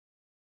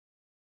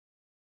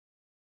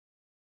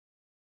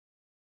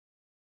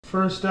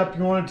First step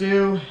you want to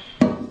do,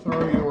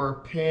 throw your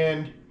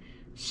pan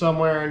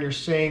somewhere in your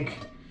sink,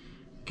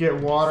 get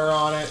water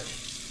on it,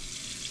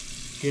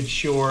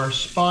 get your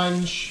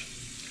sponge,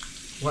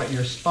 wet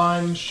your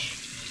sponge,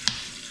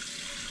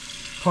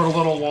 put a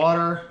little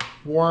water,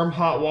 warm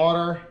hot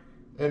water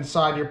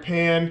inside your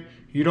pan.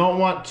 You don't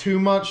want too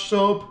much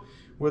soap.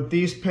 With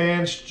these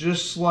pans,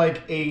 just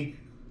like a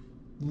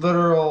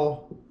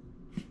literal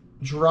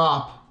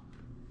drop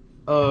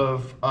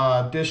of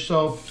dish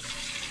soap.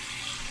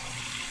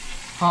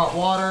 Hot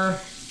water.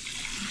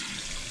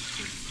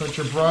 Put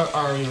your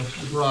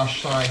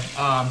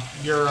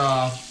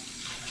your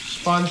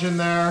sponge in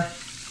there.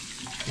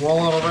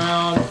 Roll it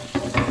around.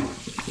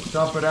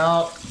 Dump it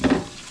out.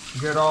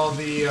 Get all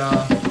the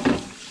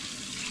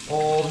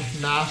old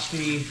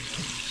nasty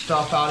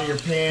stuff out of your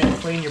pan.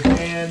 Clean your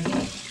pan.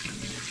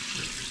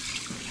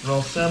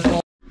 Real simple.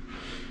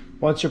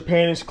 Once your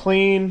pan is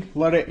clean,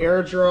 let it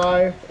air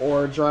dry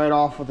or dry it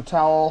off with a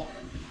towel,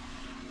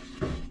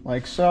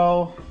 like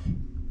so.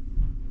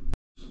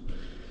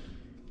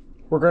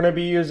 We're going to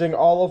be using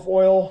olive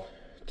oil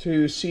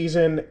to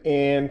season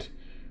and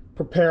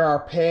prepare our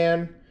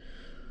pan.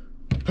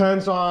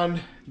 Depends on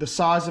the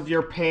size of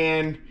your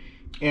pan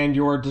and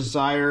your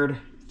desired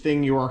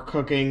thing you are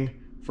cooking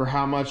for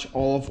how much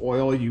olive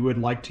oil you would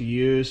like to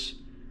use.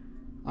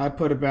 I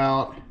put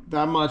about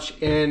that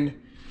much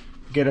in.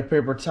 Get a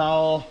paper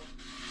towel,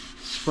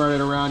 spread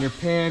it around your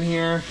pan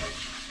here,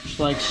 just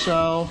like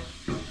so,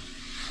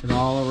 and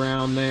all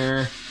around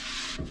there,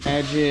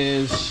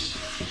 edges,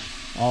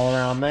 all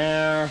around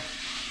there,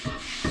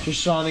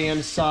 just on the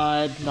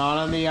inside, not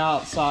on the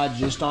outside,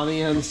 just on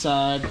the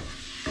inside.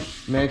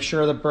 Make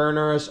sure the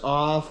burner is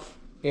off,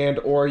 and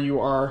or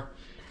you are,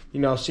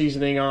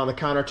 seasoning on the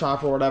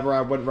countertop or whatever. I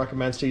wouldn't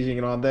recommend seasoning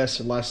it on this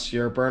unless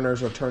your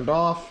burners are turned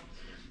off,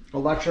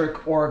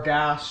 electric or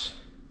gas.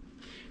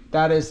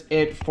 That is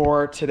it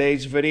for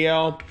today's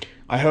video.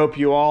 I hope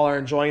you all are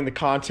enjoying the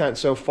content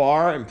so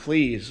far, and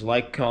please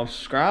like, comment,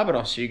 subscribe, and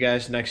I'll see you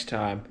guys next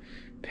time.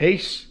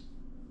 Peace.